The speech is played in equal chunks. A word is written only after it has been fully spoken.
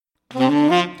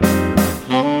Welcome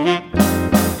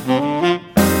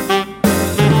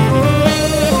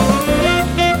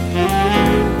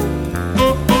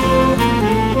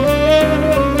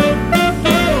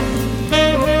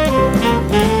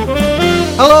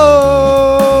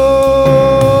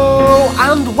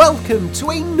to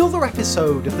another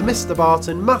episode of the Mr.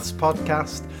 Barton Maths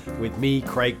Podcast with me,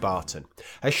 Craig Barton,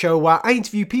 a show where I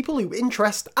interview people who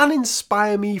interest and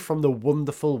inspire me from the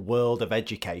wonderful world of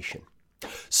education.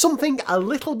 Something a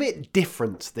little bit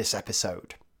different this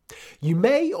episode. You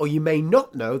may or you may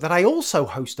not know that I also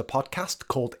host a podcast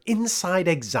called Inside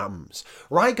Exams,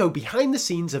 where I go behind the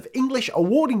scenes of English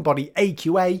awarding body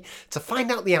AQA to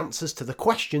find out the answers to the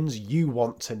questions you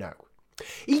want to know.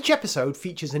 Each episode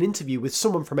features an interview with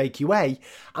someone from AQA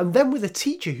and then with a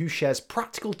teacher who shares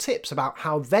practical tips about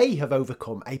how they have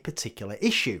overcome a particular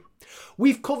issue.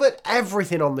 We've covered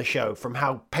everything on the show, from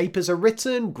how papers are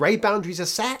written, grade boundaries are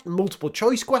set, multiple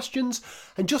choice questions,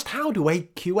 and just how do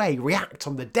AQA react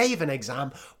on the day of an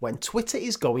exam when Twitter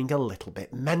is going a little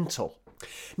bit mental.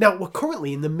 Now, we're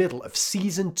currently in the middle of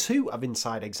Season 2 of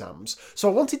Inside Exams, so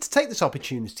I wanted to take this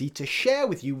opportunity to share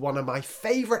with you one of my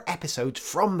favourite episodes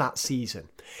from that season.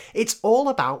 It's all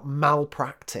about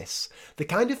malpractice, the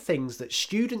kind of things that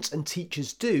students and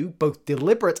teachers do, both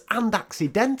deliberate and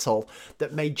accidental,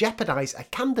 that may jeopardise a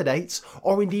candidate's,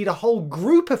 or indeed a whole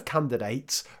group of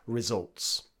candidates'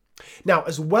 results. Now,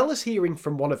 as well as hearing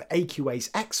from one of AQA's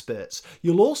experts,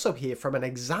 you'll also hear from an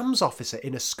exams officer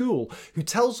in a school who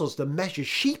tells us the measures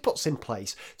she puts in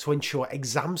place to ensure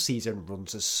exam season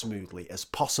runs as smoothly as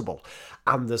possible.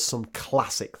 And there's some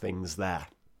classic things there.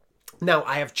 Now,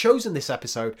 I have chosen this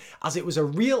episode as it was a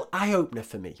real eye-opener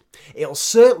for me. It'll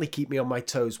certainly keep me on my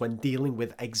toes when dealing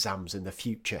with exams in the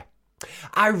future.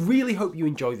 I really hope you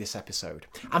enjoy this episode.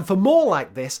 And for more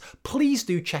like this, please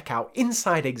do check out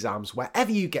Inside Exams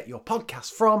wherever you get your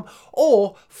podcast from,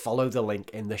 or follow the link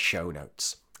in the show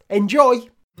notes. Enjoy!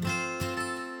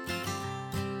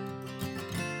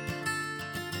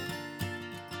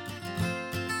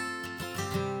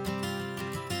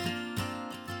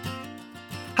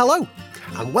 Hello,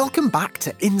 and welcome back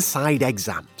to Inside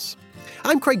Exams.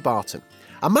 I'm Craig Barton,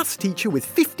 a maths teacher with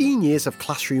 15 years of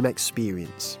classroom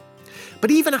experience. But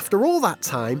even after all that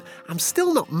time, I'm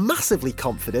still not massively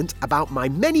confident about my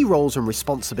many roles and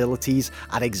responsibilities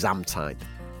at exam time.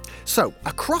 So,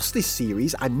 across this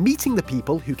series, I'm meeting the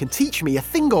people who can teach me a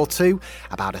thing or two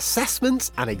about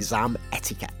assessments and exam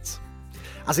etiquette.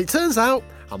 As it turns out,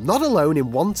 I'm not alone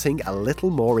in wanting a little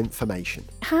more information.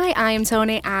 Hi, I am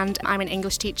Tony and I'm an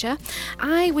English teacher.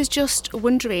 I was just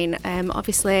wondering,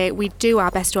 obviously we do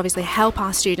our best to obviously help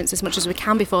our students as much as we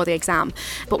can before the exam,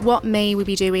 but what may we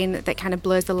be doing that kind of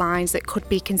blurs the lines that could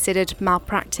be considered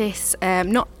malpractice,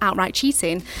 not outright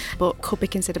cheating, but could be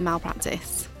considered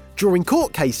malpractice? During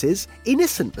court cases,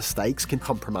 innocent mistakes can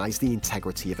compromise the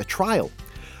integrity of a trial.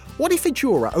 What if a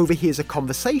juror overhears a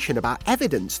conversation about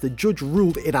evidence the judge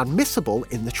ruled inadmissible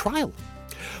in the trial?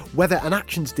 Whether an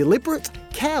action's deliberate,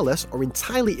 careless, or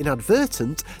entirely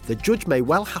inadvertent, the judge may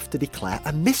well have to declare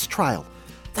a mistrial.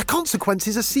 The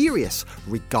consequences are serious,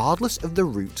 regardless of the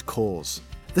root cause.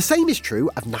 The same is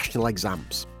true of national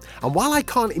exams. And while I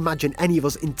can't imagine any of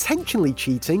us intentionally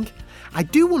cheating, I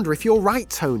do wonder if you're right,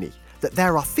 Tony, that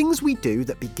there are things we do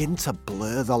that begin to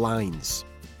blur the lines.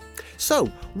 So,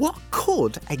 what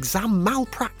could exam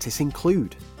malpractice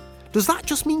include? Does that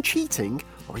just mean cheating,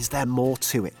 or is there more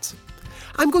to it?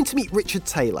 I'm going to meet Richard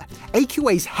Taylor,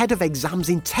 AQA's Head of Exams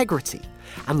Integrity,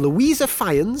 and Louisa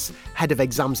Fyans, Head of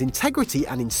Exams Integrity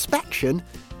and Inspection,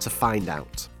 to find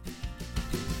out.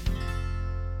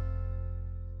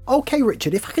 OK,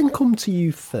 Richard, if I can come to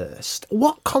you first,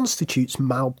 what constitutes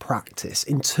malpractice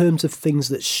in terms of things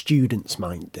that students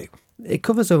might do? It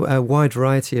covers a wide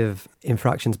variety of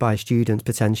infractions by students,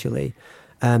 potentially.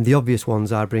 The obvious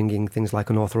ones are bringing things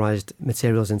like unauthorised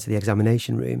materials into the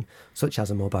examination room, such as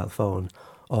a mobile phone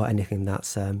or anything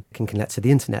that can connect to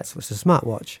the internet, such as a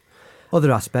smartwatch.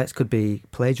 Other aspects could be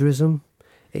plagiarism.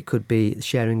 It could be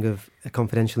sharing of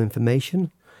confidential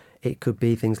information. It could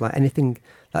be things like anything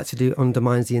that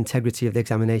undermines the integrity of the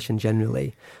examination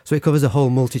generally. So it covers a whole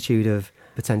multitude of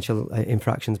potential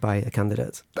infractions by a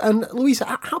candidate. And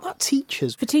Louisa, how about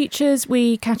teachers? For teachers,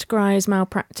 we categorise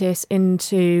malpractice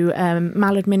into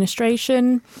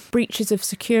maladministration, breaches of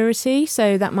security,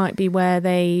 so that might be where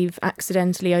they've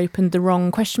accidentally opened the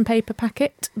wrong question paper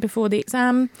packet before the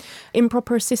exam.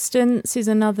 Improper assistance is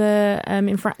another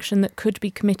infraction that could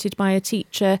be committed by a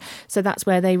teacher, so that's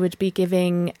where they would be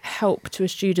giving help to a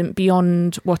student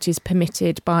beyond what is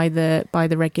permitted by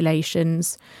the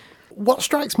regulations. What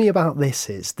strikes me about this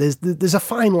is there's a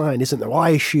fine line, isn't there? Well, I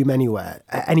assume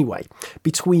anyway,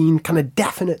 between kind of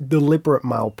definite deliberate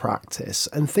malpractice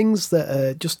and things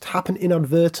that just happen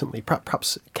inadvertently,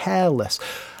 perhaps careless.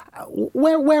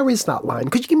 Where is that line?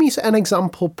 Could you give me an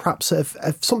example, perhaps, of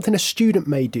something a student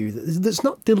may do that's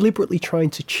not deliberately trying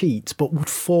to cheat, but would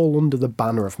fall under the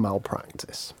banner of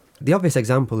malpractice? The obvious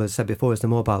example, as I said before, is the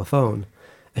mobile phone.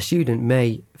 A student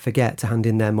may forget to hand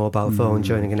in their mobile phone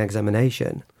during an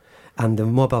examination, and the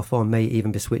mobile phone may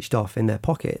even be switched off in their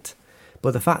pocket.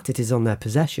 But the fact it is on their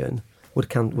possession would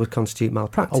constitute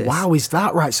malpractice. Oh, wow, is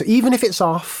that right? So even if it's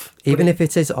off... Even if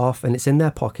it is off and it's in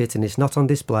their pocket and it's not on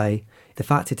display, the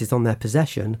fact it is on their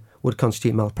possession would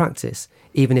constitute malpractice,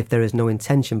 even if there is no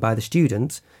intention by the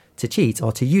student to cheat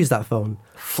or to use that phone.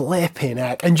 Flipping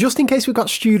heck. And just in case we've got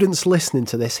students listening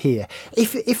to this here,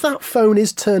 if that phone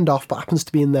is turned off but happens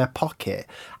to be in their pocket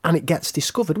and it gets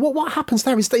discovered, what happens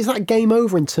there? Is that game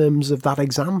over in terms of that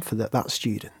exam for that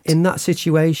student? In that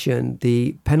situation,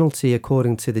 the penalty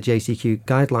according to the JCQ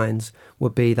guidelines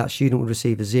would be that student would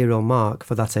receive a 0 mark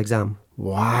for that exam.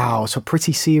 Wow, so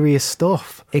pretty serious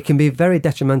stuff. It can be very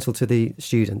detrimental to the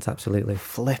student, absolutely.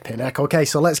 Flipping heck. Okay,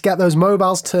 so let's get those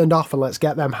mobiles turned off and let's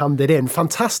get them handed in.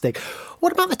 Fantastic.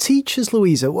 What about the teachers,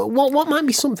 Louisa? What might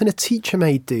be something a teacher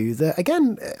may do that,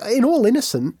 again, in all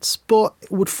innocence, but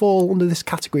would fall under this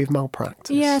category of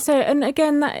malpractice? Yeah, so, and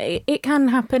again, that it can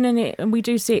happen, and we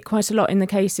do see it quite a lot in the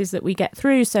cases that we get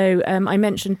through. So I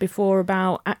mentioned before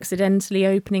about accidentally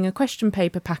opening a question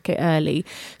paper packet early.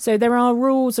 So there are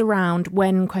rules around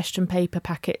when question paper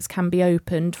packets can be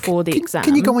opened for the exam.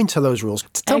 Can you go into those rules?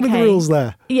 Tell me the rules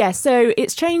there. Yeah, so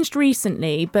it's changed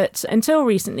recently, but until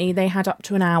recently they had up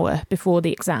to an hour before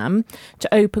the exam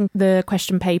to open the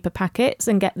question paper packets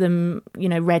and get them,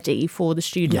 ready for the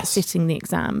student sitting the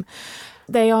exam.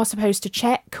 They are supposed to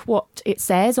check what it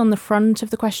says on the front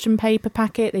of the question paper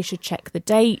packet. They should check the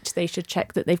date. They should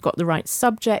check that they've got the right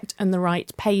subject and the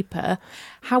right paper.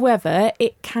 However,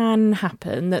 it can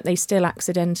happen that they still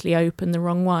accidentally open the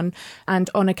wrong one. And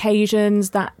on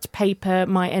occasions, that paper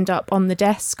might end up on the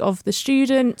desk of the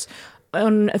student.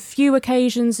 On a few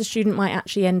occasions, the student might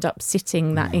actually end up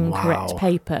sitting that incorrect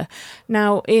paper.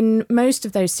 Now, in most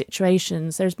of those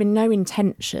situations, there's been no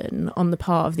intention on the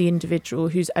part of the individual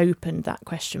who's opened that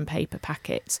question paper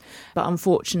packet. But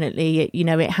unfortunately,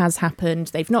 it has happened.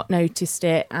 They've not noticed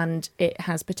it, and it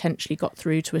has potentially got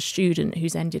through to a student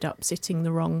who's ended up sitting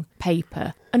the wrong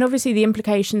paper. And obviously the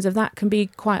implications of that can be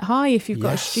quite high if you've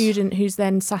got a student who's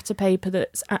then sat a paper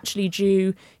that's actually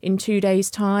due in 2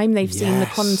 days' time. They've seen the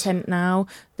content now.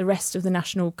 The rest of the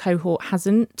national cohort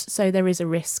hasn't. So there is a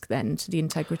risk then to the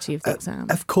integrity of the exam.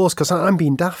 Of course, because I'm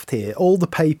being daft here. All the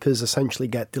papers essentially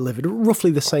get delivered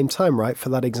roughly the same time, right, for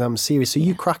that exam series. So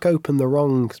you crack open the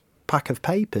wrong pack of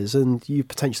papers and you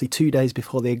potentially 2 days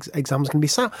before the exam's going to be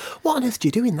sat. What on earth do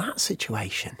you do in that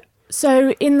situation?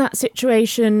 So in that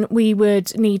situation, we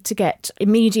would need to get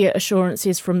immediate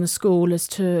assurances from the school as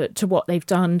to what they've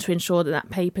done to ensure that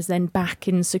paper's then back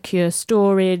in secure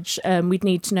storage. We'd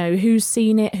need to know who's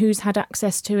seen it, who's had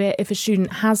access to it. If a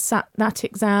student has sat that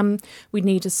exam, we'd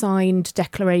need a signed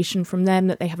declaration from them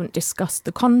that they haven't discussed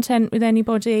the content with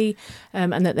anybody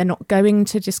and that they're not going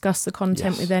to discuss the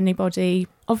content with anybody.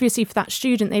 Obviously, for that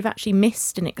student, they've actually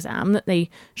missed an exam that they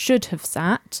should have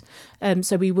sat.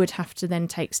 So we would have to then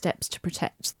take steps to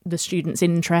protect the student's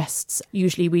interests.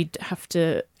 Usually we'd have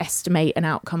to estimate an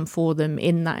outcome for them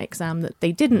in that exam that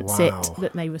they didn't sit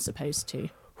that they were supposed to.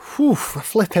 Whew,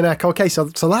 flipping heck. Okay, so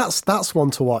that's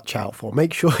one to watch out for.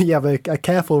 Make sure you have a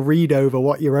careful read over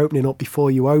what you're opening up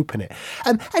before you open it.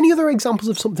 Any other examples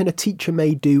of something a teacher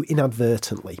may do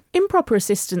inadvertently? Improper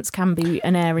assistance can be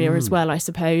an area as well, I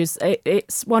suppose.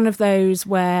 It's one of those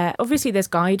where obviously there's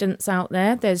guidance out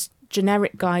there. There's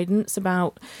generic guidance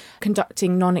about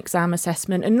conducting non-exam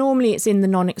assessment, and normally it's in the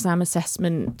non-exam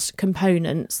assessment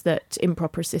components that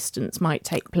improper assistance might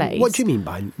take place. What do you mean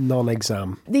by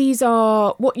non-exam? These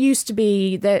are what used to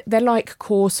be, they're like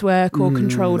coursework or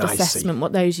controlled assessment,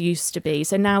 what those used to be.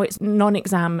 So now it's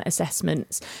non-exam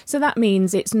assessments. So that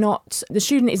means it's not, the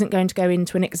student isn't going to go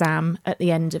into an exam at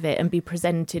the end of it and be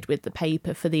presented with the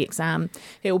paper for the exam.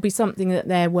 It will be something that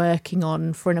they're working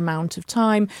on for an amount of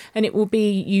time, and it will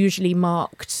be usually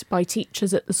marked by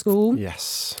teachers at the school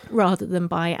rather than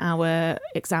by our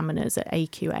examiners at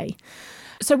AQA.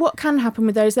 So what can happen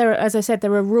with those? As I said,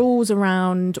 there are rules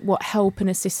around what help and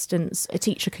assistance a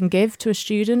teacher can give to a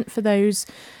student for those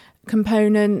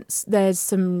components, there's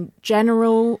some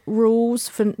general rules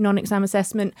for non-exam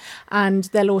assessment, and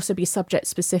there'll also be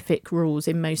subject-specific rules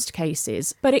in most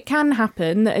cases. But it can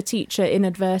happen that a teacher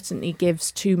inadvertently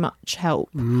gives too much help,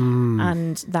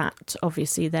 and that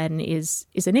obviously then is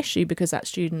an issue, because that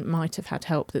student might have had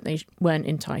help that they weren't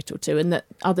entitled to and that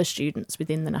other students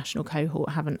within the national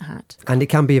cohort haven't had. And it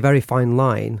can be a very fine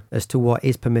line as to what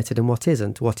is permitted and what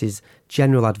isn't, what is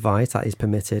general advice that is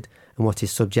permitted and what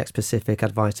is subject-specific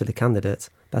advice to the candidate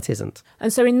that isn't.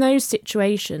 And so in those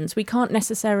situations, we can't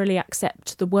necessarily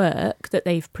accept the work that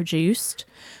they've produced,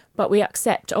 but we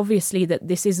accept, obviously, that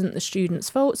this isn't the student's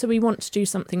fault, so we want to do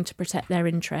something to protect their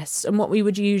interests. And what we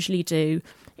would usually do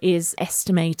is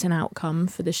estimate an outcome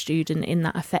for the student in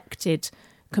that affected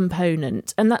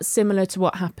component. And that's similar to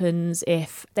what happens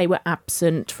if they were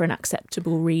absent for an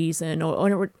acceptable reason,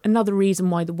 or another reason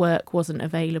why the work wasn't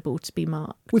available to be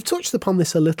marked. We've touched upon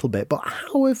this a little bit, but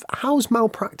how's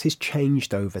malpractice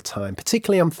changed over time?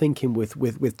 Particularly I'm thinking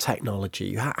with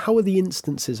technology. How are the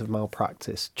instances of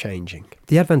malpractice changing?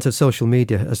 The advent of social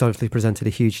media has obviously presented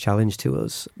a huge challenge to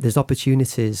us. There's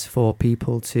opportunities for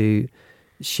people to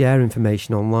share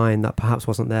information online that perhaps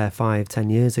wasn't there 5-10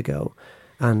 years ago,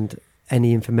 and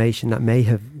any information that may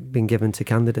have been given to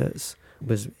candidates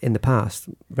was in the past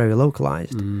very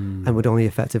localised and would only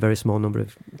affect a very small number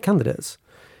of candidates.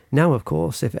 Now, of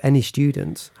course, if any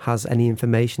student has any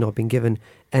information or been given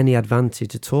any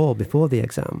advantage at all before the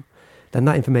exam, then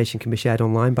that information can be shared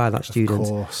online by that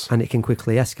student, and it can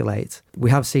quickly escalate. We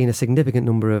have seen a significant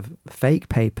number of fake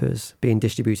papers being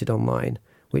distributed online,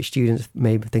 which students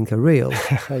may think are real,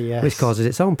 yes. which causes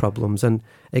its own problems and,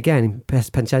 again,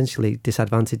 potentially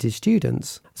disadvantages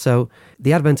students. So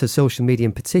the advent of social media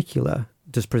in particular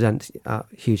does present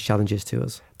huge challenges to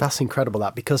us. That's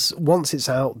incredible, because once it's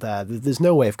out there, there's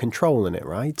no way of controlling it,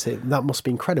 right? That must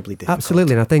be incredibly difficult.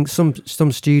 Absolutely, and I think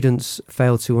some students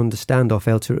fail to understand or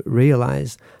fail to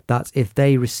realise that if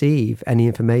they receive any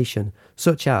information,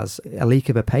 such as a leak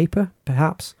of a paper,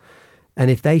 perhaps, and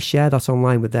if they share that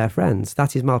online with their friends,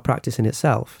 that is malpractice in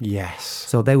itself. Yes.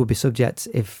 So they would be subject,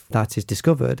 if that is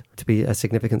discovered, to be a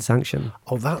significant sanction.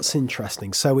 Oh, that's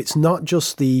interesting. So it's not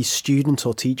just the student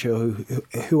or teacher,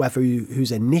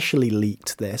 who's initially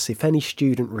leaked this. If any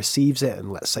student receives it and,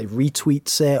 let's say,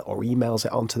 retweets it or emails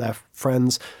it onto their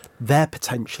friends, they're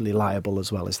potentially liable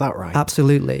as well. Is that right?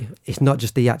 Absolutely. It's not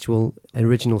just the actual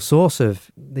original source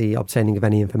of the obtaining of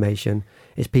any information.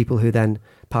 It's people who then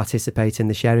participate in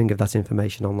the sharing of that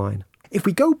information online. If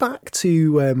we go back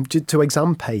to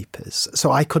exam papers,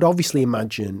 so I could obviously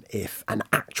imagine if an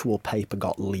actual paper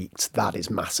got leaked, that is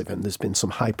massive, and there's been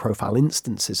some high-profile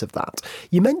instances of that.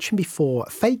 You mentioned before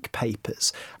fake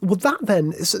papers. Would that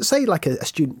then, say like a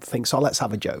student thinks, oh, let's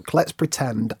have a joke. Let's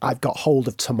pretend I've got hold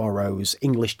of tomorrow's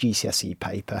English GCSE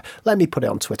paper. Let me put it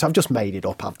on Twitter. I've just made it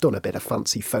up. I've done a bit of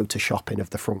fancy photoshopping of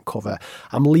the front cover.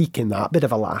 I'm leaking that, bit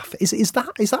of a laugh. Is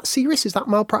that serious? Is that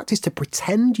malpractice to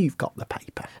pretend you've got the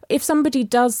paper? If somebody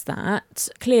does that,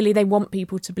 clearly they want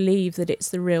people to believe that it's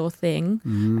the real thing,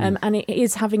 and it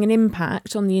is having an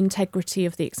impact on the integrity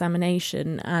of the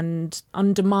examination, and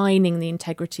undermining the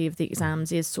integrity of the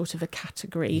exams is sort of a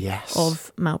category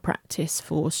of malpractice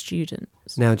for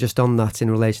students. Now, just on that,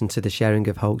 in relation to the sharing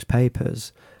of hoax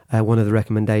papers, one of the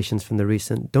recommendations from the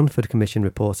recent Dunford Commission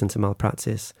report into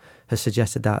malpractice has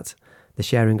suggested that the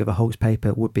sharing of a hoax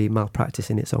paper would be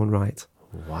malpractice in its own right.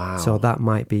 Wow. So that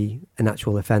might be an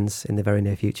actual offence in the very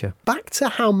near future. Back to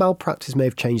how malpractice may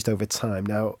have changed over time.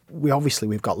 Now,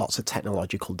 we've got lots of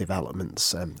technological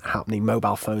developments happening.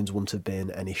 Mobile phones wouldn't have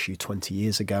been an issue 20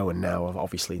 years ago, and now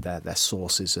obviously they're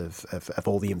sources of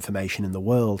all the information in the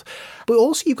world. But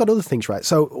also you've got other things, right?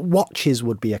 So watches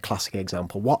would be a classic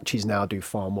example. Watches now do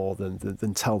far more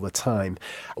than tell the time.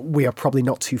 We are probably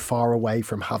not too far away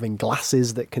from having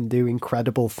glasses that can do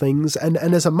incredible things. And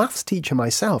as a maths teacher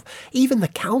myself, even the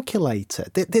calculator,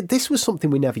 this was something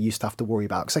we never used to have to worry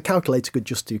about, because a calculator could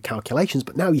just do calculations,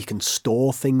 but now you can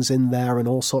store things in there and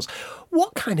all sorts.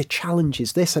 What kind of challenge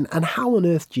is this, and how on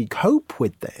earth do you cope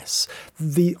with this?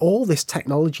 All this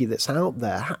technology that's out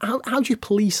there, how do you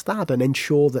police that and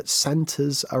ensure that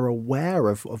centres are aware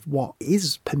of what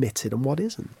is permitted and what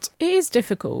isn't? It is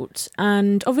difficult,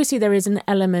 and obviously there is an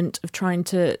element of trying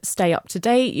to stay up to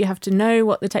date. You have to know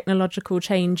what the technological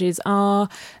changes are.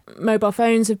 Mobile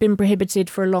phones have been prohibited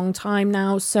for a long time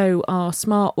now, so are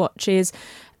smartwatches.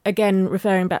 again,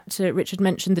 referring back to Richard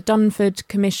mentioned the Dunford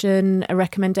Commission, a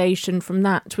recommendation from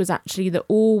that was actually that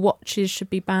all watches should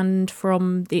be banned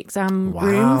from the exam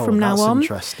room from now on.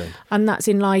 Interesting. And that's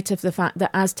in light of the fact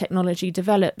that as technology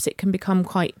develops, it can become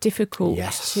quite difficult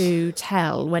to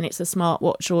tell when it's a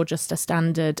smartwatch or just a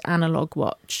standard analogue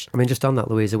watch. I mean, just on that,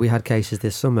 Louisa, we had cases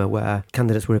this summer where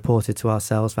candidates were reported to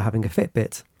ourselves for having a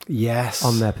Fitbit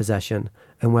on their possession,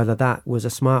 and whether that was a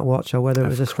smartwatch or whether it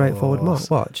was a straightforward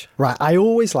watch. Right, I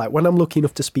always like, when I'm lucky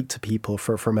enough to speak to people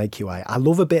from AQA, I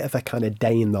love a bit of a kind of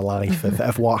day in the life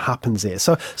of what happens here.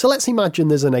 So let's imagine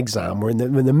there's an exam, we're in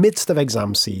the midst of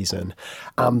exam season,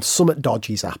 something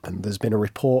dodgy's happened, there's been a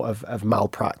report of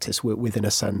malpractice within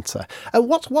a centre.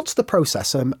 What's the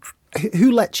process?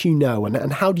 Who lets you know,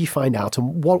 and how do you find out,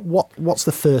 and what's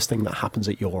the first thing that happens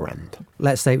at your end?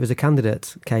 Let's say it was a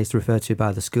candidate case referred to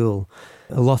by the school.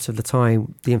 A lot of the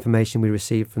time, the information we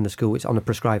receive from the school is on a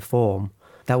prescribed form.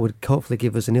 That would hopefully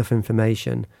give us enough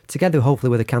information, together hopefully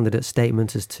with a candidate's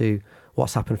statement as to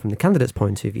what's happened from the candidate's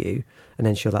point of view, and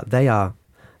ensure that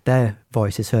their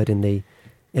voice is heard in the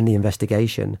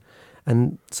investigation.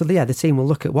 And so, the team will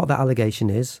look at what that allegation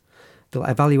is. They'll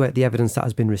evaluate the evidence that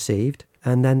has been received,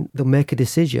 and then they'll make a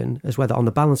decision as whether on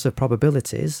the balance of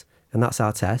probabilities, and that's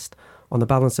our test, on the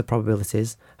balance of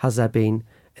probabilities, has there been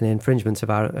an infringement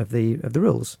of the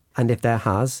rules? And if there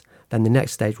has, then the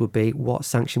next stage would be what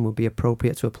sanction would be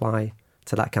appropriate to apply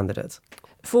to that candidate.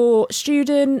 For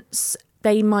students,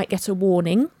 they might get a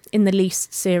warning in the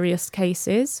least serious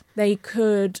cases. They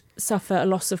could suffer a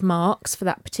loss of marks for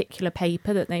that particular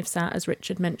paper that they've sat, as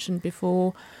Richard mentioned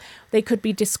before. They could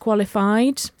be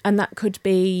disqualified, and that could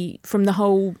be from the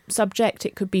whole subject.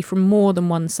 It could be from more than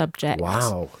one subject.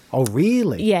 Wow. Oh,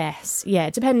 really? Yes. Yeah,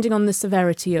 depending on the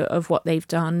severity of what they've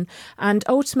done. And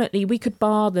ultimately, we could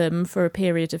bar them for a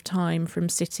period of time from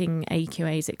sitting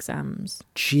AQA's exams.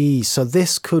 Gee, so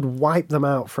this could wipe them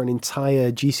out for an entire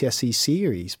GCSE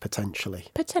series, potentially?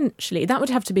 Potentially. That would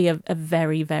have to be a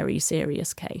very, very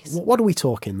serious case. What are we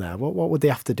talking there? What would they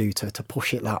have to do to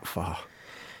push it that far?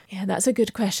 Yeah, that's a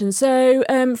good question. So,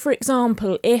 for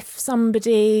example, if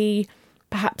somebody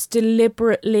perhaps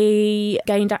deliberately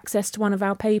gained access to one of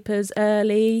our papers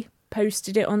early,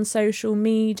 posted it on social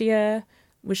media,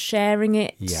 was sharing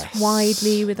it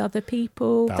widely with other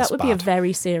people, that would be a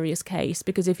very serious case,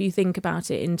 because if you think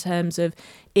about it in terms of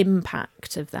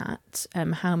impact of that,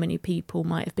 how many people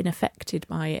might have been affected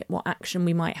by it, what action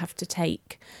we might have to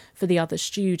take for the other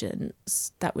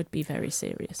students, that would be very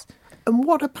serious. And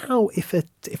what about if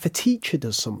a teacher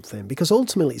does something? Because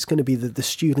ultimately it's going to be the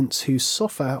students who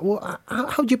suffer. Well,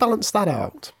 how do you balance that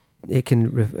out? It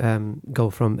can go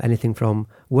from anything from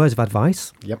words of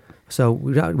advice. Yep. So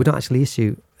we don't actually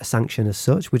issue a sanction as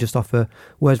such. We just offer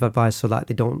words of advice so that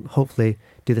they don't hopefully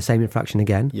do the same infraction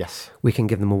again. Yes. We can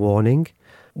give them a warning.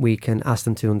 We can ask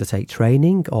them to undertake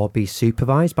training or be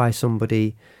supervised by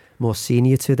somebody more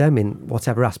senior to them in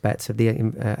whatever aspect of the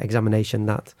examination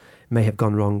that may have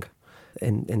gone wrong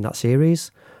in that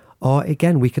series. Or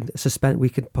again, we could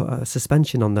put a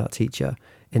suspension on that teacher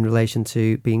in relation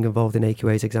to being involved in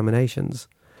AQA's examinations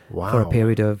for a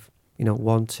period of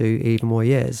 1, 2, even more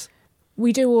years.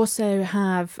 We do also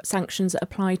have sanctions that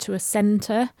apply to a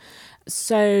centre.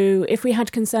 So if we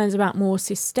had concerns about more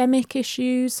systemic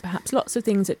issues, perhaps lots of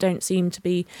things that don't seem to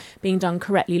be being done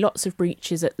correctly, lots of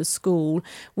breaches at the school,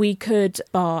 we could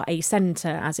bar a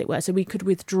centre, as it were. So we could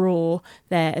withdraw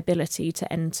their ability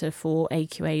to enter for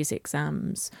AQA's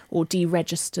exams or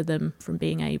deregister them from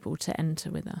being able to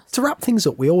enter with us. To wrap things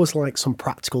up, we always like some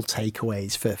practical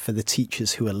takeaways for the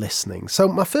teachers who are listening. So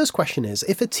my first question is,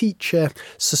 if a teacher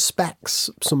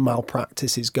suspects some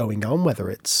malpractice is going on,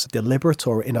 whether it's deliberate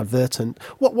or inadvertent,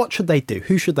 what should they do?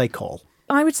 Who should they call?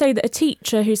 I would say that a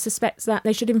teacher who suspects that,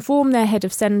 they should inform their head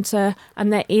of centre,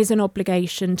 and there is an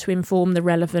obligation to inform the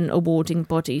relevant awarding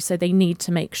body. So they need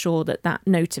to make sure that that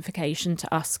notification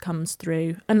to us comes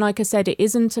through. And like I said, it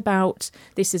isn't about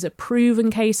this is a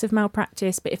proven case of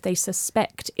malpractice, but if they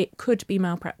suspect it could be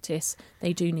malpractice,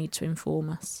 they do need to inform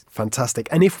us. Fantastic.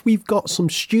 And if we've got some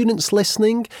students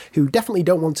listening who definitely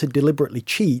don't want to deliberately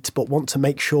cheat, but want to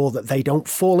make sure that they don't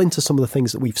fall into some of the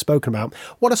things that we've spoken about,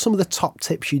 what are some of the top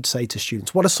tips you'd say to students?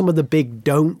 What are some of the big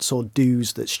don'ts or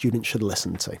do's that students should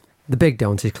listen to? The big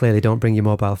don't is clearly don't bring your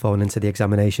mobile phone into the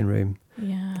examination room.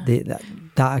 Yeah.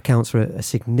 That accounts for a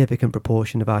significant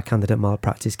proportion of our candidate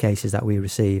malpractice cases that we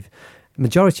receive,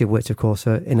 majority of which, of course,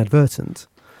 are inadvertent.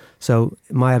 So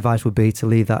my advice would be to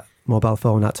leave that mobile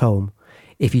phone at home.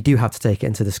 If you do have to take it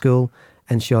into the school,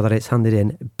 ensure that it's handed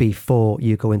in before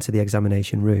you go into the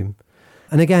examination room.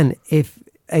 And again, if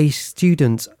a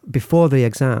student before the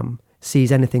exam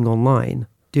sees anything online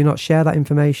Do not share that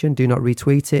information, do not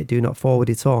retweet it, do not forward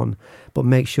it on, but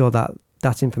make sure that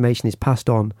that information is passed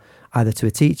on either to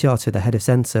a teacher or to the head of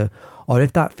centre, or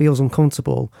if that feels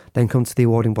uncomfortable, then come to the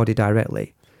awarding body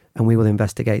directly and we will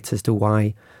investigate as to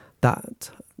why that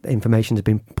information has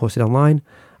been posted online,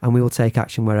 and we will take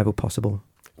action wherever possible.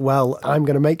 Well, I'm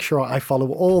going to make sure I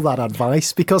follow all that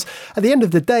advice, because at the end of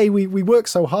the day, we work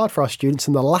so hard for our students,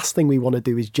 and the last thing we want to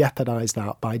do is jeopardise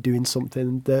that by doing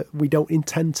something that we don't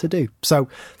intend to do. So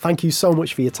thank you so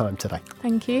much for your time today.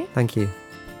 Thank you. Thank you.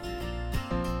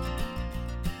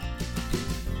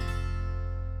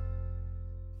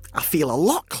 I feel a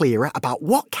lot clearer about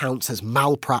what counts as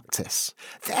malpractice.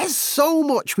 There's so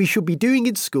much we should be doing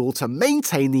in school to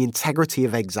maintain the integrity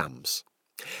of exams.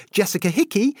 Jessica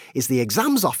Hickey is the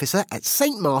exams officer at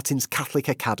St Martin's Catholic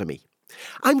Academy.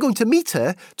 I'm going to meet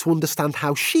her to understand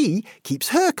how she keeps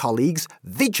her colleagues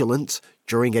vigilant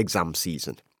during exam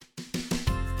season.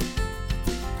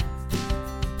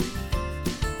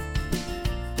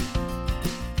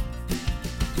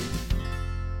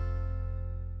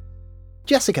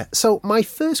 Jessica, so my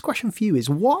first question for you is,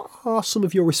 what are some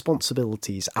of your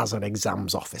responsibilities as an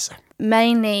exams officer?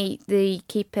 Mainly the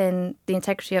keeping the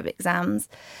integrity of exams.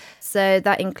 So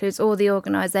that includes all the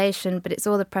organisation, but it's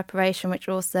all the preparation, which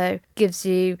also gives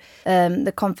you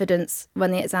the confidence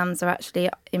when the exams are actually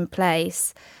in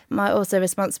place. My also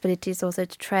responsibility is also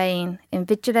to train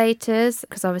invigilators,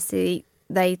 because obviously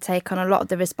they take on a lot of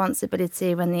the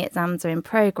responsibility when the exams are in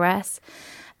progress.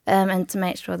 And to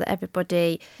make sure that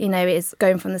everybody, is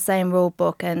going from the same rule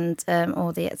book and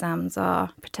all the exams are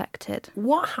protected.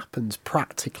 What happens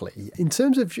practically in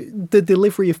terms of the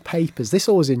delivery of papers? This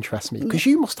always interests me, because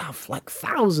you must have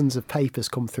thousands of papers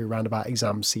come through around about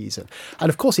exam season. And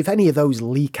of course, if any of those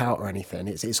leak out or anything,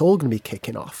 it's all going to be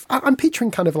kicking off. I'm picturing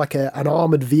kind of like an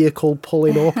armoured vehicle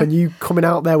pulling up and you coming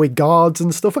out there with guards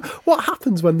and stuff. What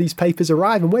happens when these papers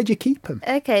arrive, and where do you keep them?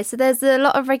 Okay, so there's a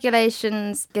lot of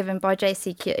regulations given by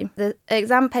JCQ. The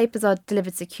exam papers are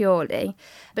delivered securely,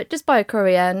 but just by a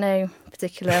courier, no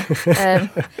particular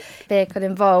vehicle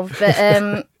involved.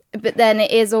 But then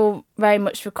it is all very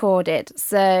much recorded.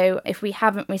 So if we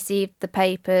haven't received the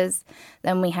papers,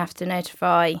 then we have to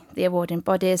notify the awarding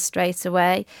bodies straight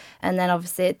away. And then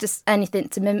obviously just anything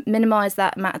to minimise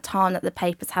that amount of time that the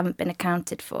papers haven't been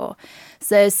accounted for.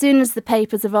 So as soon as the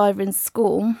papers arrive in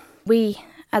school, we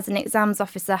as an exams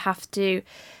officer have to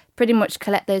pretty much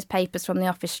collect those papers from the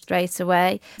office straight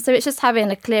away. So it's just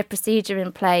having a clear procedure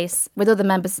in place with other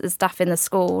members of staff in the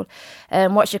school.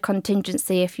 What's your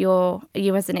contingency if you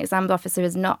as an exams officer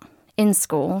is not in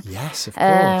school? Yes, of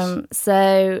course.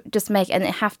 So just and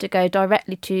it have to go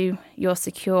directly to your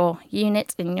secure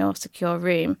unit in your secure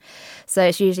room. So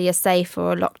it's usually a safe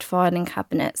or a locked filing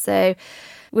cabinet. So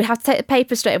we have to take the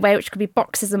papers straight away, which could be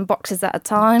boxes and boxes at a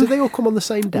time. Do they all come on the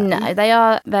same day? No, they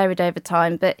are varied over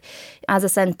time. But as a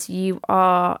centre, you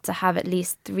are to have at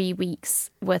least 3 weeks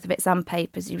worth of exam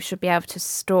papers. You should be able to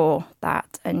store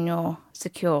that in your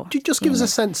secure. Do you just give us a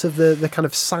sense of the kind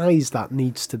of size that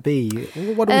needs to be?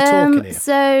 What are we talking here?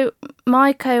 So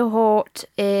my cohort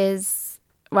is...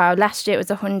 Well, last year it was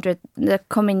 100. The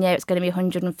coming year it's going to be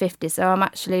 150. So I'm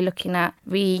actually looking at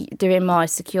redoing my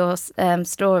secure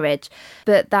storage.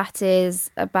 But that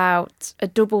is about a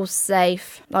double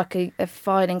safe, like a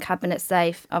filing cabinet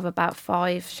safe of about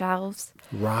 5 shelves.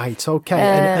 Right, okay.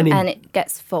 And it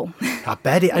gets full. I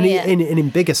bet it. And in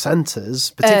bigger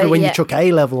centres, particularly when you chuck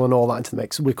A-level and all that into the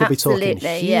mix, we could be talking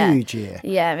huge year.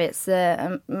 Yeah, it's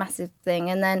a massive thing.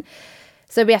 And then...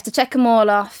 So we have to check them all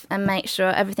off and make sure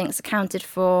everything's accounted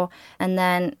for, and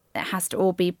then it has to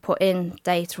all be put in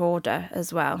data order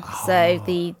as well. Oh. So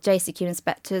the JCQ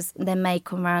inspectors then may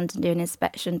come around and do an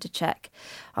inspection to check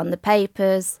on the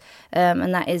papers,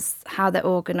 and that is how they're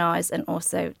organised, and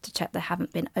also to check they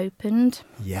haven't been opened.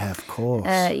 Yeah, of course.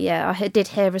 I did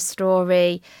hear a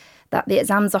story that the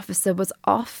exams officer was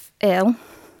off ill.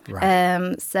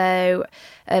 Right. So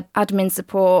admin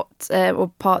support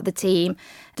or part of the team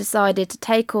decided to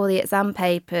take all the exam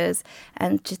papers,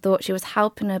 and she thought she was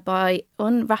helping her by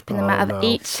unwrapping them out of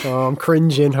each... Oh, I'm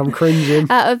cringing.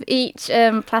 out of each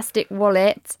plastic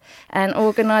wallet, and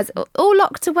organised, all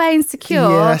locked away and secure.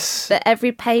 Yes. But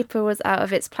every paper was out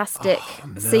of its plastic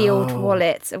sealed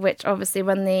wallet, which obviously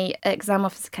when the exam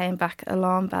officer came back,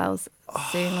 alarm bells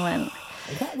soon went.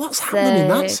 What's happening in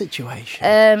that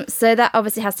situation? So that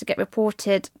obviously has to get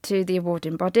reported to the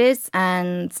awarding bodies,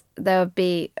 and there'll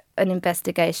be an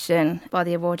investigation by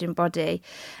the awarding body.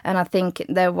 And I think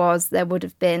there would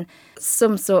have been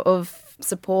some sort of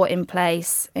support in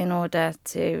place in order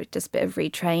to just a bit of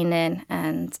retraining.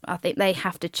 And I think they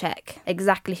have to check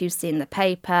exactly who's seen the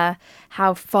paper,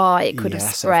 how far it could have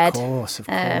spread. Of course.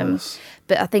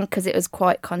 But I think because it was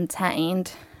quite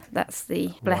contained, that's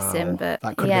the blessing. But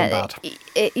that could have been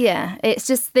bad. It's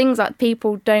just things like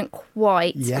people don't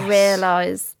quite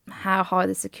realise how high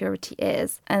the security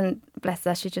is. And bless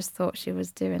her, she just thought she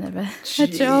was doing a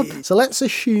job. So let's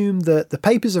assume that the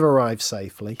papers have arrived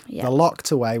safely. They're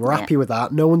locked away. We're happy with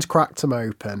that. No one's cracked them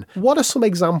open. What are some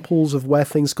examples of where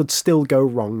things could still go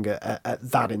wrong at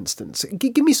that instance?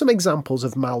 Give me some examples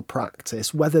of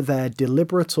malpractice, whether they're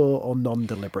deliberate or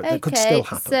non-deliberate, that could still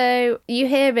happen. So you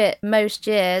hear it most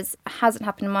years. It hasn't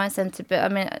happened in my centre, but I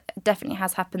mean, it definitely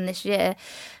has happened this year,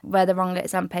 where the wrong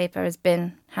exam paper has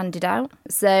been handed out.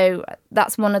 So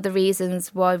that's one of the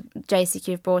reasons why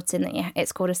JCQ brought in that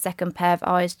it's called a second pair of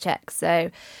eyes check.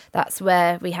 So that's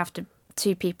where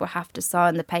two people have to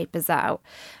sign the papers out.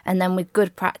 And then with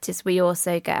good practice, we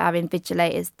also get our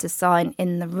invigilators to sign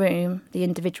in the room, the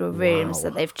individual rooms,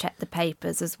 that they've checked the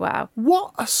papers as well.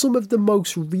 What are some of the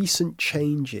most recent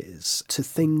changes to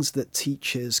things that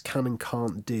teachers can and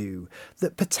can't do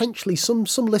that potentially some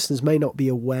listeners may not be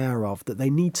aware of, that they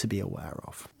need to be aware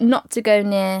of? Not to go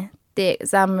near the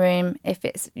exam room if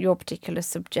it's your particular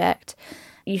subject.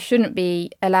 You shouldn't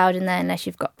be allowed in there unless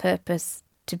you've got purpose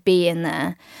to be in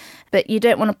there. But you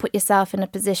don't want to put yourself in a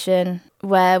position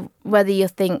where, whether you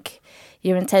think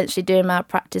you're intentionally doing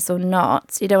malpractice or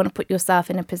not, you don't want to put yourself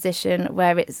in a position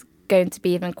where it's going to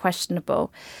be even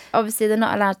questionable. Obviously, they're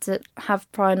not allowed to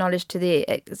have prior knowledge to the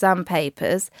exam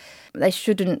papers. They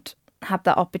shouldn't have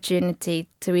that opportunity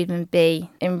to even be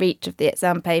in reach of the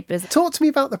exam papers. Talk to me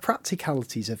about the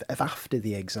practicalities of after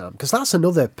the exam, because that's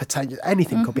another potential.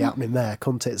 Anything could be happening there,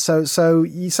 couldn't it? So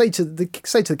you say to the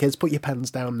kids, put your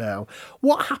pens down now.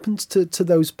 What happens to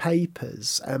those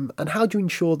papers, and how do you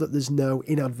ensure that there's no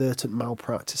inadvertent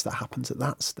malpractice that happens at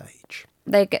that stage?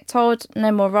 They get told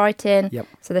no more writing, Yep.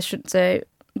 so they should so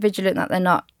vigilant that they're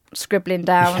not scribbling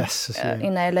down,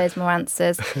 loads more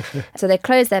answers. So they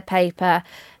close their paper,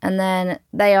 and then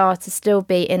they are to still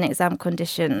be in exam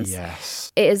conditions.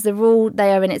 Yes. It is the rule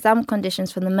they are in exam conditions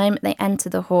from the moment they enter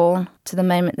the hall to the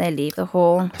moment they leave the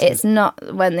hall. It's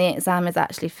not when the exam is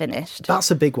actually finished. That's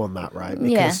a big one, that, right?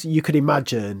 Because you could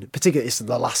imagine, particularly it's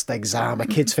the last exam, a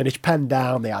kid's finished, pen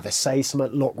down, they either say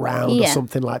something, look round or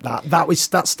something like that.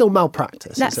 That's still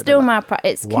malpractice. That's still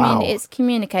malpractice. It's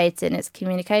communicating. It's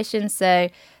communication. So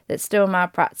it's still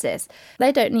malpractice.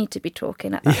 They don't need to be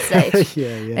talking at that stage.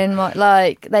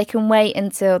 They can wait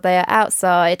until they are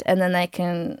outside, and then they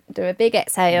can do a big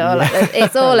exhale.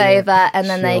 It's all over, and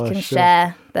then they can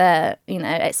share their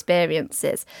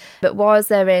experiences. But whilst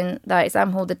they're in the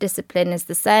exam hall, the discipline is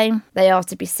the same. They are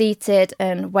to be seated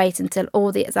and wait until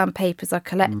all the exam papers are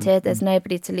collected. There's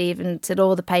nobody to leave until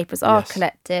all the papers are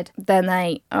collected. Then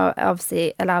they are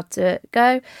obviously allowed to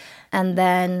go. And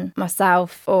then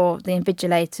myself or the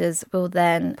invigilators will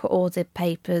then put all the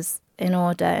papers in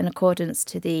order in accordance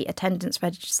to the attendance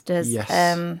registers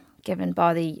given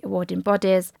by the awarding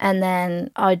bodies. And then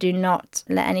I do not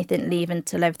let anything leave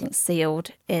until everything's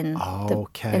sealed in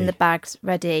the bags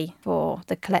ready for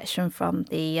the collection from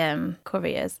the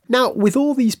couriers. Now, with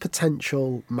all these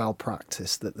potential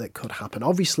malpractice that could happen,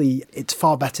 obviously it's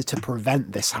far better to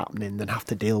prevent this happening than have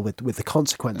to deal with the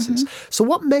consequences. So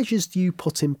what measures do you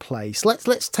put in place?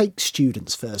 Let's take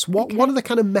students first. What are the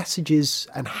kind of messages,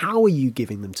 and how are you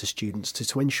giving them to students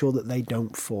to ensure that they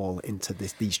don't fall into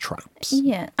these traps?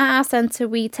 Yeah. At our centre,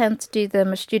 we tend to do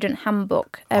them a student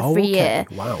handbook every year.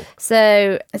 Wow.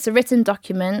 So it's a written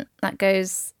document that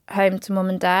goes home to mum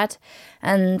and dad,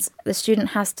 and the student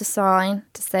has to sign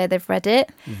to say they've read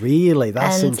it. Really?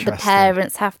 That's and interesting. And the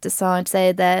parents have to sign to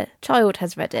say their child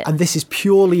has read it. And this is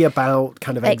purely about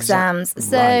kind of exams.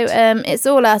 So it's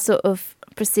all our sort of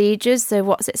procedures, so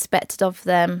what's expected of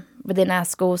them within our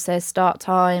school, so start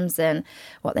times and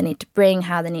what they need to bring,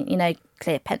 how they need,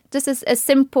 clear pen, just as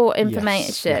simple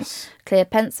information, clear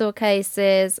pencil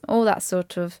cases, all that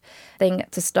sort of thing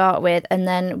to start with. And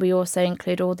then we also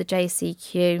include all the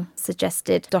JCQ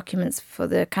suggested documents for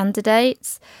the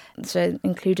candidates, so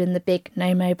including the big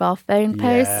no mobile phone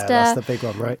poster. Yeah, that's the big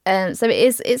one, right? So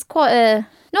it's quite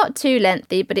not too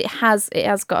lengthy, but it has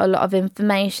got a lot of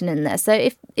information in there. So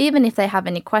even if they have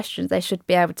any questions, they should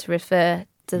be able to refer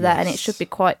to that, and it should be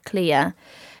quite clear.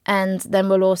 And then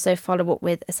we'll also follow up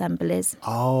with assemblies.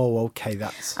 Oh, okay.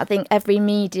 I think every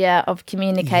media of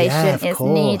communication is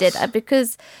needed,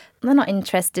 because they're not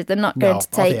interested. They're not going to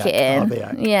take it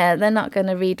in. Yeah, they're not going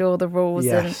to read all the rules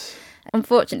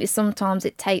Unfortunately, sometimes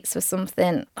it takes for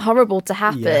something horrible to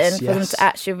happen for them to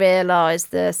actually realise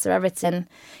the severity. And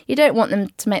you don't want them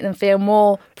to make them feel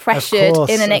more pressured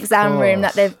in an exam room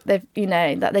that they've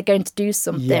that they're going to do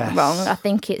something wrong. I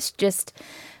think it's just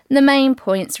the main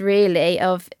points really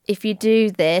of, if you do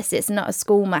this, it's not a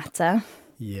school matter.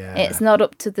 Yeah. It's not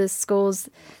up to the school's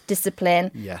discipline.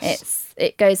 Yes.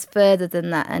 It goes further than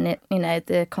that, and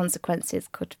the consequences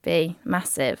could be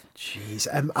massive. Jeez.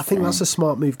 I think that's a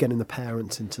smart move, getting the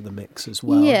parents into the mix as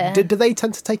well. Yeah. Do they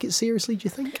tend to take it seriously, do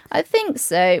you think? I think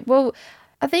so. Well,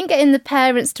 I think getting the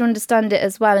parents to understand it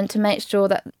as well, and to make sure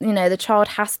that, the child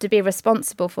has to be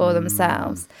responsible for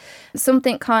themselves.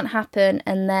 Something can't happen,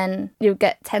 and then you'll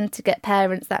tend to get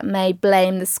parents that may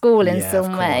blame the school in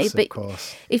some way. But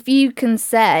if you can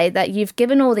say that you've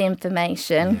given all the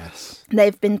information,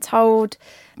 they've been told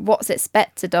what's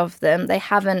expected of them, they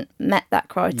haven't met that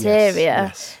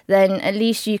criteria, then at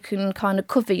least you can kind of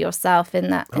cover yourself in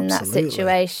that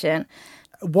situation.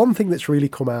 One thing that's really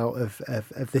come out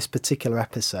of this particular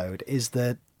episode is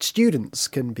that students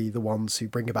can be the ones who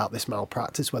bring about this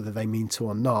malpractice, whether they mean to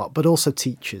or not, but also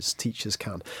teachers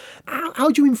can. How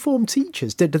do you inform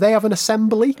teachers? Do they have an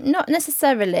assembly? Not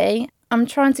necessarily. I'm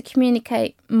trying to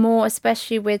communicate more,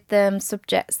 especially with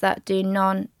subjects that do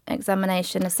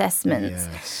non-examination assessments.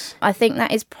 Yes. I think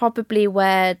that is probably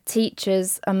where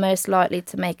teachers are most likely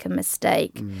to make a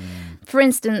mistake. For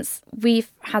instance,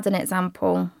 we've had an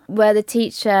example where the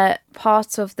teacher,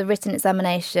 part of the written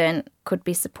examination could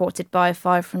be supported by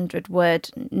 500-word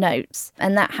notes,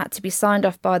 and that had to be signed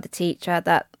off by the teacher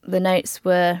that the notes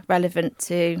were relevant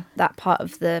to that part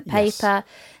of the paper,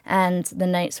 and the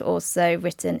notes were also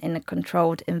written in a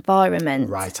controlled environment.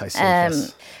 Right, I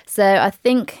see. So I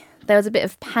think there was a bit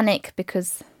of panic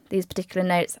because these particular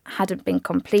notes hadn't been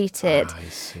completed. I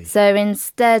see. So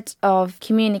instead of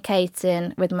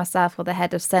communicating with myself or the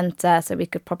head of centre so we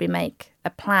could probably make a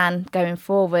plan going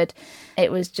forward,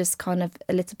 it was just kind of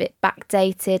a little bit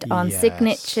backdated on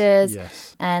signatures,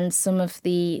 and some of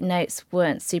the notes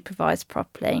weren't supervised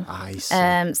properly. I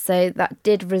see. So that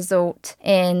did result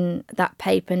in that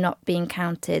paper not being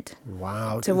counted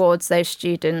towards those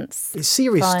students. It's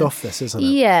serious stuff, this, isn't it?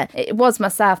 Yeah, it was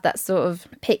myself that sort of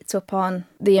picked up on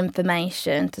the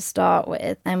information to start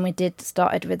with, and we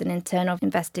started with an internal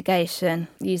investigation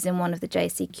using one of the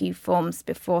JCQ forms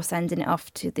before sending it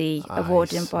off to the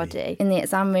awarding body. In the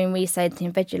exam room, we say to the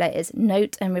invigilators,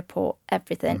 note and report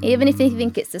everything. Even if you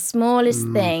think it's the smallest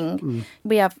thing,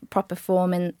 we have a proper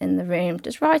form in the room.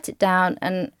 Just write it down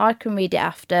and I can read it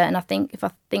after. And I think if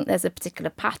I think there's a particular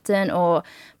pattern or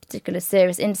particular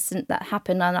serious incident that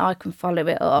happened, and I can follow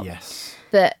it up. Yes.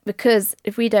 But because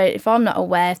if I'm not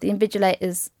aware, if the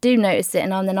invigilators do notice it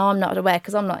and I'm not aware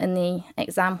because I'm not in the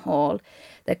exam hall,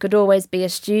 there could always be a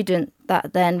student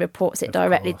that then reports it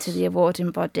directly to the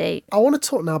awarding body. I want to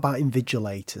talk now about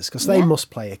invigilators, because they must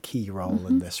play a key role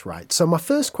in this, right? So my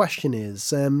first question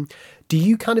is, do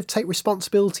you kind of take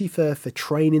responsibility for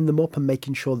training them up and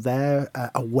making sure they're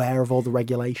aware of all the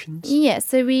regulations? Yeah,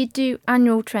 so we do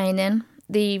annual training.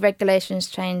 The regulations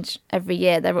change every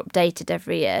year. They're updated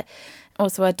every year.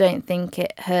 Also, I don't think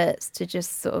it hurts to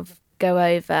just sort of go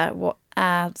over what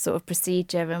our sort of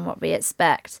procedure and what we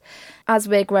expect. As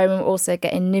we're growing, we're also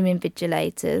getting new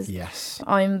invigilators. Yes.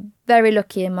 I'm very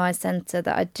lucky in my centre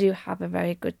that I do have a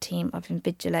very good team of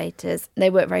invigilators. They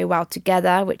work very well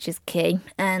together, which is key,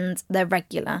 and they're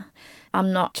regular.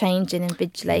 I'm not changing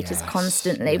invigilators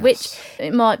constantly, which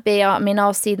it might be,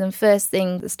 I'll see them first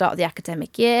thing at the start of the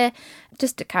academic year,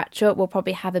 just to catch up. We'll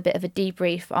probably have a bit of a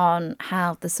debrief on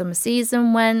how the summer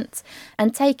season went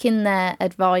and taking their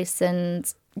advice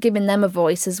and giving them a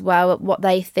voice as well, what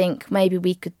they think maybe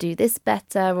we could do this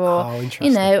better, or,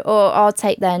 or I'll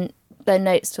take their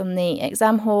notes from the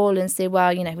exam hall and say,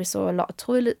 well, we saw a lot of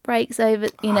toilet breaks over,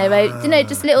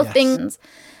 just little things.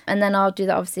 And then I'll do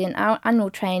that obviously in our annual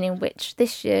training, which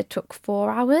this year took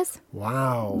 4 hours.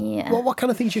 Wow. Yeah. What kind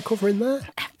of things are you covering there?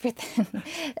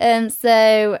 Everything.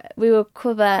 So we will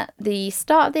cover the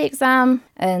start of the exam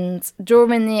and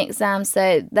during the exam.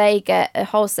 So they get a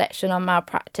whole section on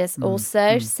malpractice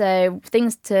also. So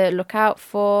things to look out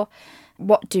for.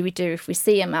 What do we do if we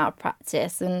see a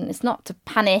malpractice? And it's not to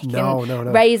panic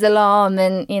and raise alarm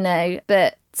and,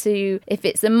 but if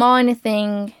it's a minor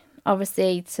thing,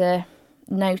 obviously to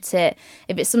note it.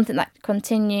 If it's something that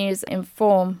continues,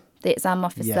 inform the exam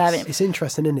officer. Yes, it's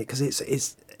interesting, isn't it?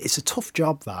 Because It's a tough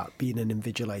job, that, being an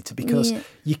invigilator, because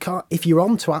you can't, if you're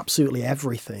on to absolutely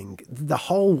everything, the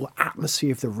whole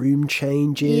atmosphere of the room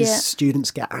changes,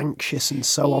 students get anxious and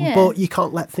so on, but you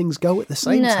can't let things go at the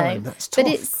same time. That's tough.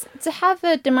 But it's to have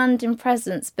a demanding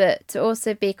presence, but to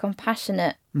also be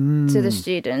compassionate to the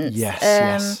students.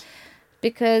 Yes.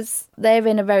 Because they're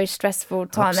in a very stressful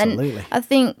time. Absolutely. And I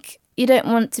think you don't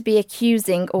want to be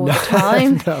accusing all the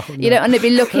time. You don't want to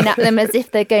be looking at them as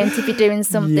if they're going to be doing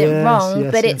something wrong.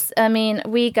 But it's, I mean,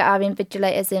 we get our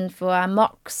invigilators in for our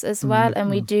mocks as well, and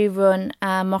we do run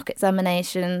our mock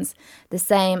examinations the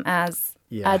same as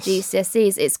our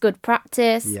GCSEs. It's good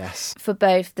practice for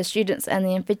both the students and the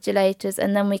invigilators,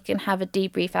 and then we can have a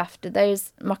debrief after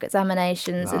those mock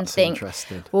examinations and think,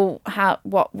 well,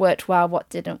 what worked well, what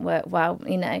didn't work well,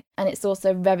 you know. And it's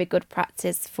also very good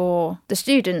practice for the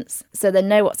students, so they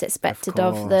know what's expected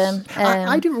of them.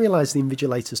 I didn't realise the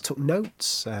invigilators took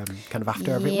notes kind of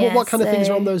after everything. What kind of things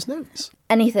are on those notes?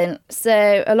 Anything.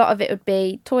 So a lot of it would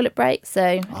be toilet breaks,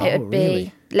 so it would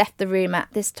be left the room at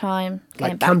this time.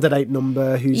 Like candidate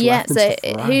number, who's left and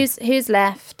stuff, right? who's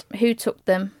left, who took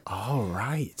them. Oh,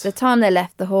 right. The time they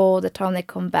left the hall, the time they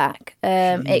come back.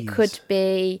 It could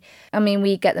be, I mean,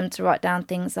 we get them to write down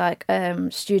things like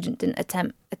student didn't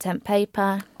attempt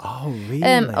paper. Oh, really?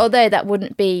 Although that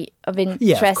wouldn't be of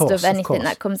interest of anything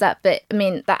that comes up. But, I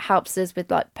mean, that helps us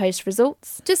with, like, post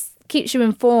results. Just keeps you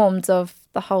informed of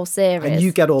the whole series. And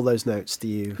you get all those notes, do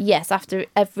you? Yes, after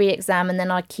every exam, and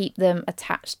then I keep them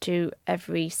attached to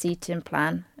every seating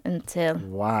plan until...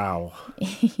 Wow.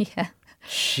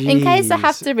 Jeez. In case I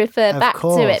have to refer back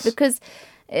to it, because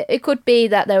it could be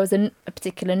that there was a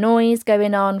particular noise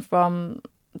going on from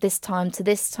this time to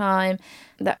this time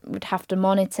that would have to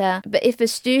monitor. But if a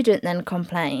student then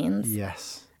complains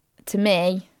to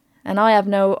me, and I have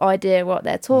no idea what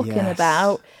they're talking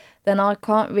about, then I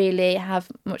can't really have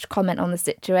much comment on the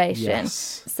situation.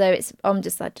 So I'm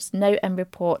just like, just note and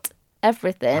report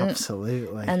everything.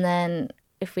 Absolutely. And then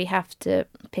if we have to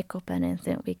pick up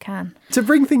anything, we can. To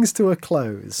bring things to a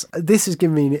close, this has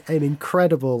given me an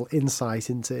incredible insight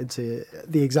into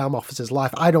the exam officer's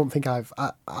life. I don't think I've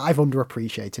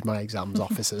underappreciated my exams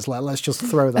officers. Let's just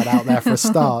throw that out there for a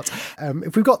start.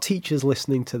 If we've got teachers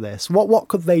listening to this, what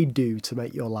could they do to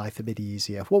make your life a bit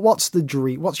easier? What's the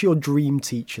dream? What's your dream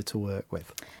teacher to work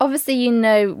with? Obviously, you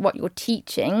know what you're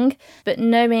teaching, but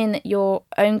knowing your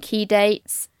own key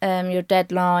dates, your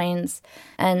deadlines,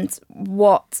 and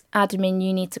what admin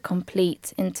you need to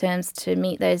complete in terms to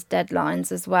meet those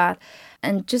deadlines as well.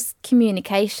 And just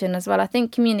communication as well. I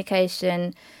think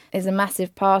communication is a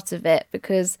massive part of it,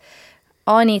 because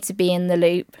I need to be in the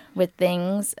loop with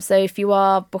things. So if you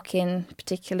are booking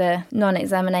particular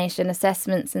non-examination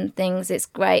assessments and things, it's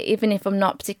great. Even if I'm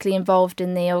not particularly involved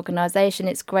in the organisation,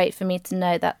 it's great for me to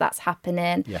know that that's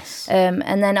happening.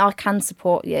 And then I can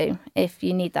support you if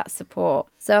you need that support.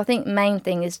 So I think the main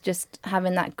thing is just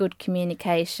having that good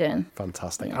communication.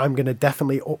 Fantastic. I'm going to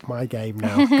definitely up my game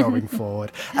now going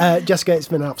forward. Jessica, it's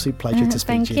been an absolute pleasure to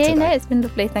speak to you today. Thank you. No, it's been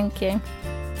lovely. Thank you.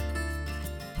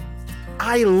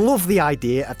 I love the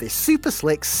idea of this super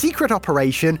slick secret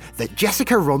operation that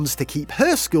Jessica runs to keep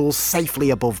her schools safely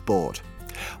above board.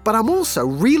 But I'm also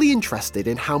really interested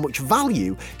in how much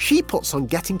value she puts on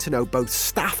getting to know both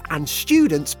staff and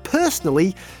students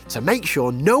personally to make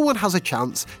sure no one has a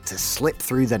chance to slip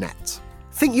through the net.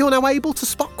 Think you're now able to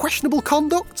spot questionable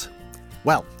conduct?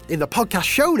 Well, in the podcast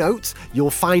show notes,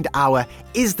 you'll find our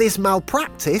Is This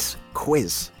Malpractice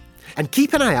quiz. And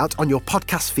keep an eye out on your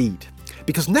podcast feed,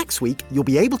 because next week you'll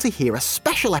be able to hear a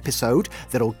special episode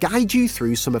that'll guide you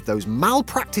through some of those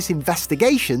malpractice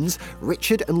investigations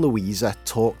Richard and Louisa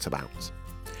talked about.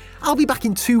 I'll be back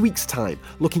in 2 weeks' time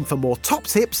looking for more top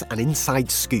tips and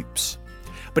inside scoops.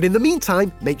 But in the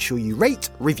meantime, make sure you rate,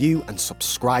 review and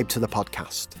subscribe to the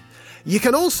podcast. You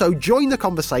can also join the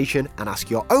conversation and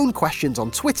ask your own questions on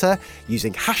Twitter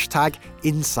using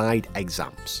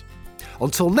 #InsideExams.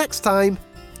 Until next time,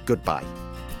 goodbye.